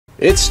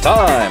It's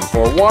time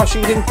for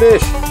Washington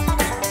Fish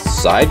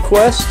Side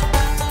Quest.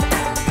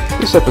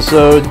 This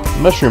episode,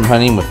 mushroom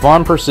hunting with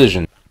Vaughn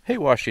Precision. Hey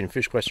Washington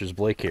Fish Questers,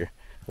 Blake here.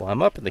 Well,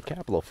 I'm up in the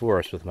Capitol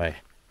Forest with my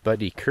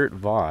buddy Curt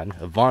Vaughn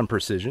of Vaughn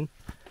Precision.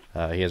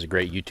 He has a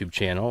great YouTube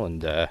channel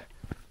and it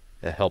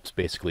helps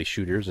basically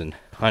shooters and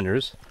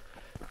hunters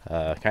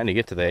kind of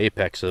get to the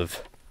apex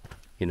of,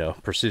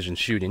 precision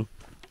shooting.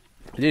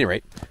 At any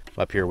rate,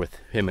 I'm up here with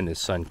him and his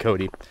son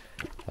Cody.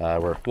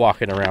 We're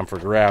walking around for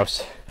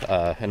grouse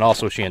and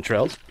also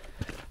chanterelles.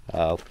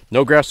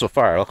 No grouse so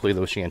far. Luckily,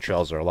 those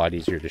chanterelles are a lot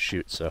easier to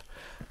shoot. So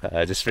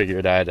I just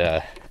figured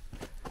I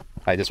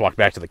just walked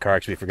back to the car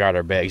because we forgot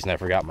our bags and I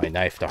forgot my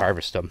knife to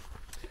harvest them.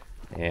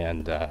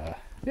 And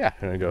yeah,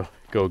 I'm gonna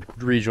go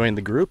rejoin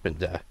the group and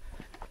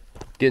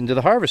get into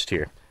the harvest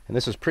here. And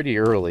this is pretty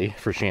early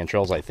for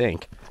chanterelles, I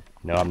think.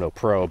 I'm no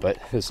pro, but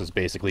this is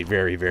basically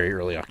very, very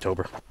early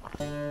October.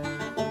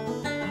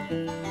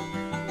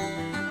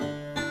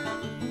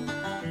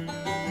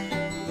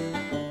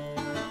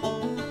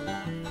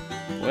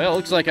 Well,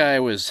 looks like I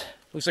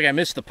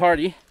missed the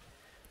party.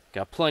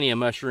 Got plenty of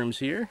mushrooms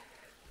here.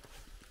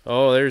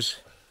 Oh, there's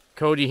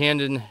Cody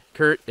handing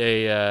Curt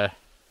a,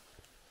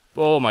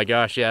 oh my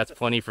gosh, yeah, it's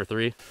plenty for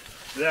 3.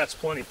 That's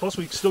plenty. Plus,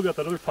 we still got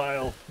that other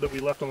pile that we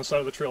left on the side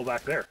of the trail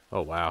back there.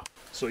 Oh, wow.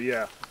 So,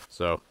 yeah.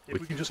 So if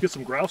we can just get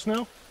some grouse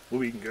now,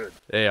 we'll be eating good.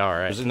 They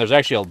are, right? And there's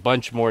actually a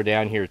bunch more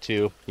down here,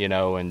 too,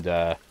 and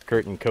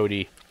Curt and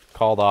Cody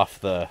called off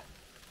the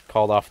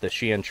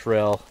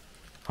chanterelle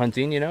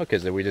hunting,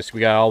 because we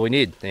got all we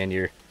need, and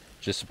you're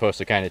just supposed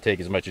to kind of take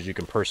as much as you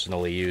can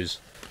personally use.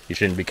 You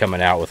shouldn't be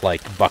coming out with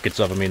like buckets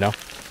of them,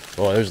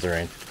 Oh, there's the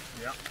rain.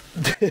 Yeah.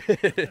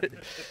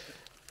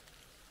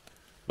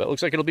 But it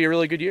looks like it'll be a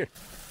really good year.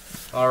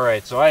 All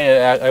right, so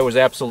I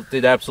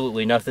did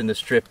absolutely nothing this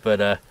trip,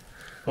 but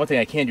one thing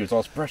I can do is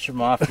I'll brush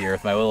them off here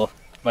with my little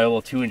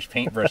 2-inch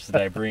paintbrush that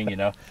I bring.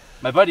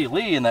 My buddy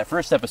Lee in that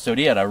first episode,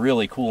 he had a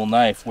really cool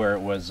knife where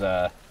it was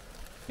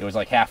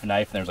like half a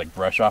knife and there was like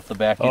brush off the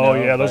back. Oh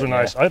yeah, those are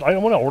nice. I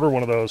want to order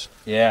one of those.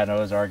 Yeah, no,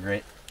 those are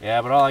great.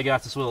 Yeah, but all I got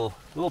is this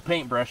little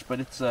paintbrush, but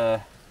it's yeah,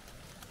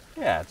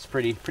 it's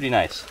pretty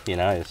nice.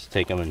 I just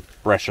take them and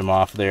brush them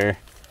off there.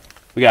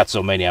 We got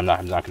so many, I'm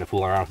not going to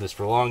fool around with this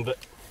for long, but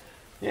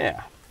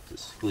yeah,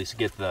 just at least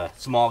get the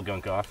small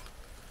gunk off.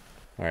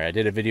 All right, I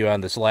did a video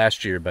on this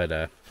last year,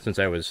 but since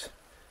I was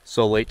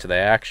so late to the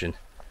action,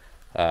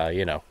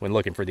 when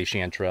looking for these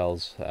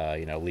chanterelles,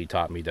 Lee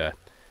taught me to,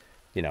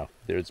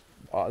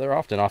 they're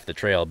often off the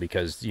trail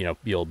because,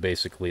 you'll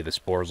basically, the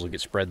spores will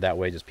get spread that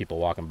way, just people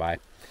walking by. And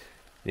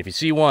if you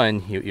see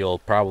one, you'll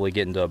probably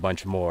get into a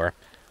bunch more.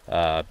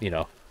 They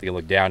can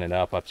look down and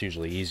up. Up's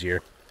usually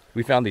easier.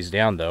 We found these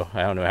down, though.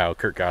 I don't know how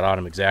Curt got on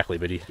them exactly,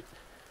 but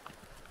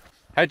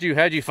how'd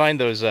you find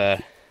those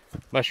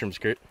mushrooms,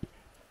 Curt?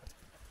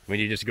 When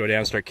you just go down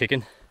and start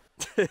kicking?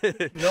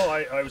 No,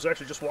 I was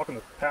actually just walking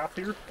the path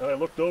here, and I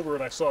looked over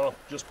and I saw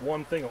just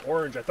one thing of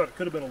orange. I thought it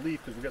could have been a leaf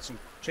because we got some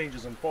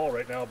changes in fall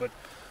right now, but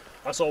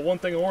I saw one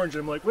thing of orange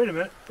and I'm like, wait a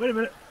minute.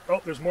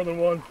 Oh, there's more than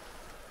one.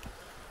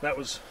 That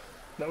was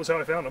how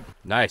I found them.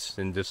 Nice.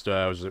 And just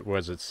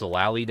was it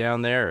salali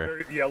down there?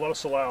 Or? Yeah, a lot of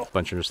salal.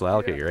 Bunch of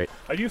salal. Yeah. Okay, right.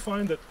 I do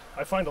find that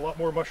I find a lot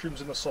more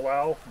mushrooms in the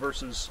salal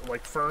versus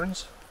like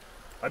ferns.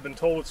 I've been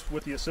told it's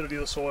with the acidity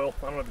of the soil.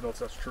 I don't even know if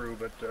that's true,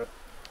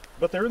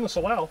 but they're in the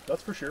salal,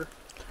 that's for sure.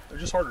 They're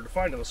just harder to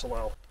find in the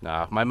salal.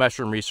 Nah, my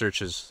mushroom research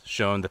has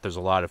shown that there's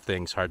a lot of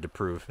things hard to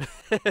prove.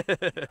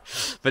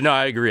 But no,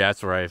 I agree.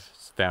 That's where I've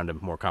found them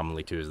more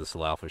commonly too, is the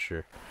salal for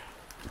sure.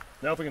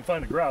 Now if we can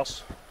find a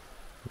grouse.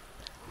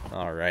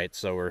 All right,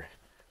 so we're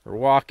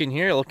walking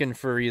here looking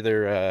for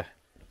either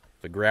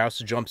the grouse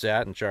jumps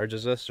at and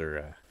charges us,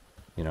 or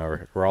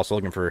we're also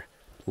looking for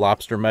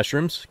lobster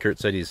mushrooms. Curt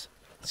said he's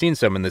seen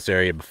some in this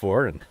area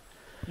before, and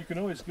you can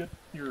always get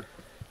your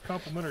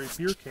complimentary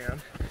beer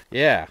can.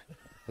 Yeah, I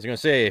was gonna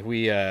say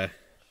we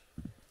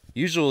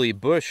usually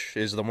Bush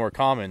is the more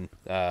common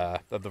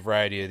of the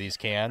variety of these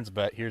cans,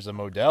 but here's a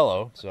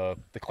Modelo, so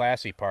the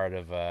classy part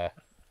of the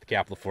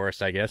Capitol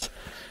Forest, I guess.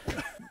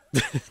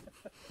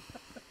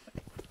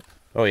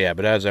 Oh yeah,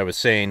 but as I was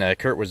saying,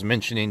 Curt was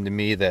mentioning to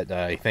me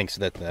that he thinks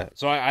that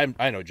so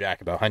I know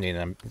jack about hunting, and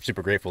I'm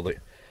super grateful that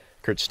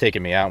Curt's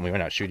taking me out, and we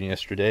went out shooting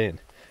yesterday and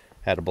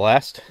had a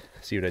blast.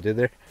 See what I did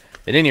there?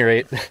 At any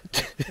rate,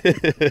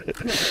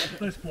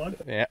 nice plug.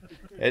 Yeah.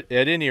 At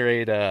any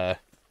rate,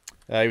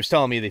 he was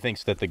telling me that he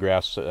thinks that the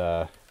grouse,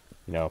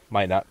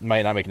 might not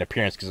make an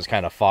appearance because it's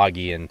kind of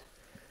foggy, and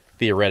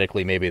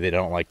theoretically maybe they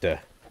don't like to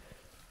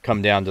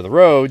come down to the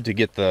road to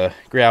get the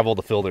gravel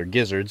to fill their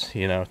gizzards,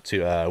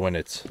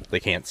 when they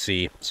can't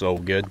see so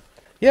good.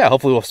 Yeah,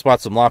 hopefully we'll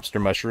spot some lobster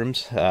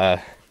mushrooms.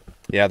 Yeah,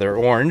 they're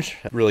orange,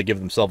 really give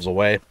themselves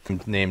away.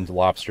 Named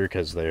lobster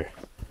because they're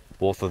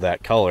both of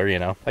that color,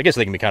 I guess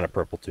they can be kind of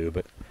purple too,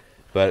 but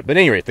at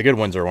any rate, the good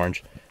ones are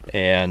orange,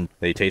 and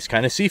they taste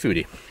kind of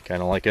seafoody,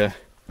 kind of like a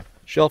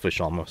shellfish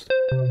almost.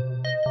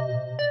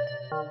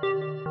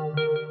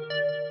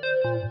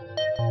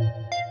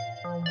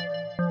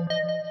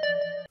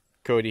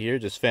 Cody here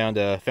just found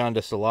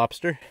us a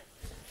lobster.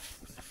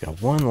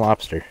 Got one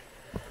lobster.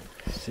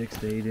 6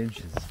 to 8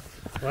 inches.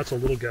 Well, that's a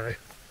little guy.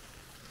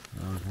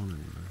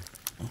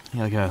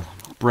 Yeah, like a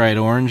bright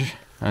orange.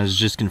 I was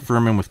just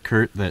confirming with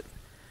Curt that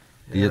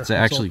it's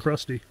actually all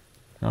crusty.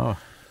 Oh,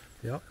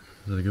 Yeah.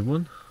 Is that a good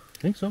one?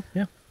 I think so,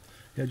 yeah.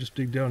 Yeah, just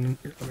dig down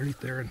underneath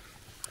there and...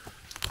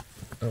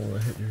 I don't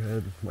want to hit your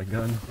head with my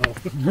gun.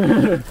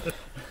 Oh.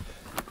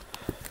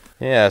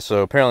 yeah.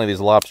 So apparently these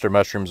lobster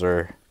mushrooms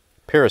are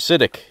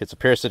parasitic. It's a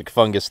parasitic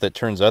fungus that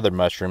turns other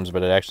mushrooms,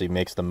 but it actually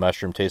makes the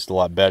mushroom taste a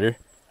lot better.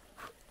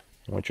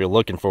 What you're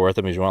looking for with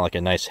them is you want like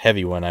a nice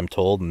heavy one, I'm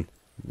told, and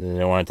you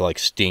don't want it to like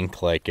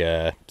stink like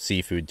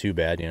seafood too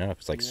bad, you know? If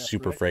it's like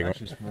super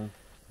fragrant. Actually smells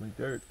like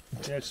dirt.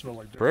 Yeah, it smells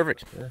like dirt.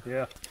 Perfect.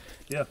 Yeah.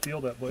 Yeah,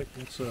 feel that, Blake.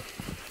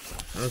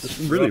 That's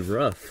really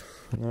rough.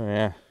 Oh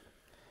yeah.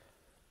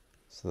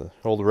 It's the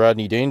old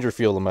Rodney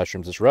Dangerfield of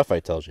mushrooms. It's rough, I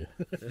tells you.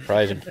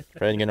 Probably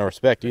didn't get no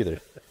respect either.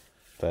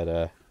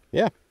 But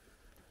yeah.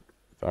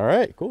 All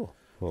right, cool.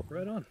 Well,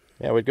 Right on.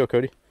 yeah, way to go,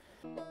 Cody.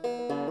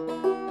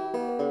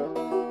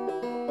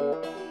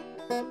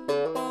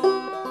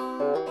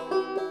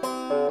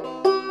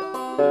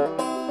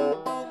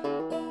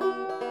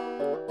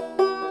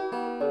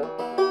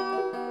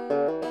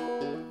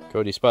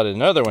 Cody spotted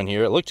another one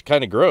here. It looked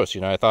kind of gross,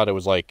 you know. I thought it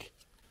was like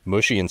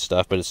mushy and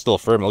stuff, but it's still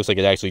firm. It looks like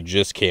it actually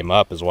just came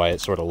up, is why it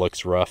sort of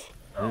looks rough.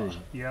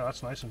 Yeah,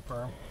 that's nice and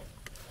firm.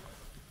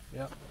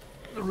 Yeah,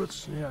 the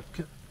roots, yeah,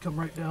 come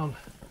right down.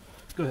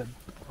 Go ahead.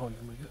 Oh, you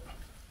make it.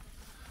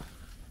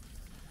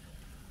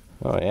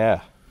 Oh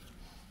yeah,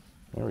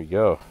 there we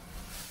go.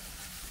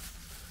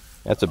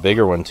 That's a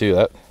bigger one too.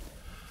 That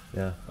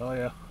Yeah. Oh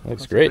yeah,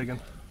 looks that's great. Yeah,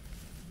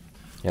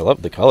 I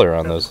love the color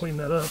on those. Clean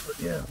that up, but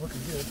yeah,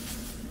 looking good.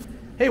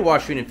 Hey,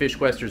 Washington Fish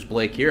Questers,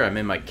 Blake here. I'm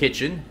in my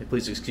kitchen.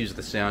 Please excuse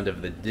the sound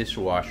of the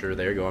dishwasher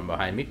there going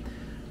behind me.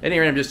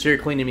 Anyway, I'm just here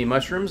cleaning me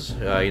mushrooms.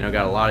 You know,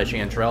 got a lot of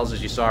chanterelles,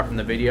 as you saw from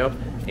the video,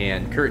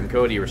 and Curt and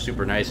Cody were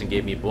super nice and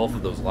gave me both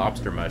of those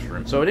lobster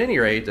mushrooms. So at any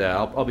rate,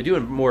 I'll be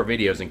doing more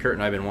videos, and Curt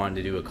and I have been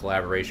wanting to do a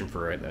collaboration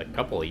for a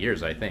couple of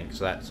years, I think.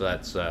 So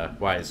that's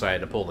why I decided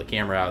to pull the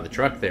camera out of the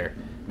truck there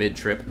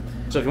mid-trip.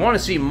 So if you want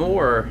to see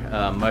more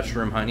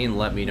mushroom hunting,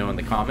 let me know in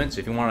the comments.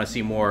 If you want to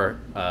see more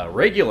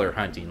regular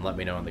hunting, let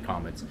me know in the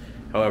comments.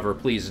 However,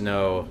 please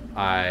know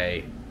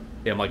I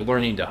am like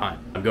learning to hunt.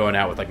 I'm going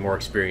out with like more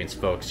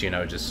experienced folks, you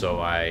know, just so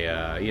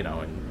I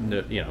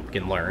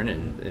can learn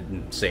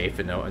and safe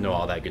and know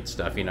all that good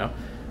stuff, you know.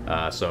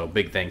 So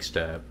big thanks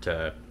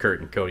to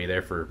Curt and Cody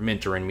there for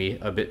mentoring me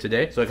a bit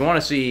today. So if you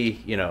want to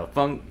see, you know,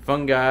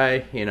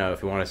 fungi, you know,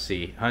 if you want to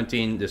see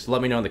hunting, just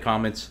let me know in the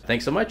comments.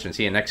 Thanks so much, and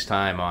see you next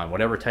time on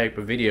whatever type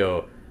of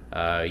video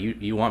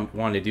you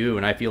want to do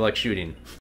and I feel like shooting.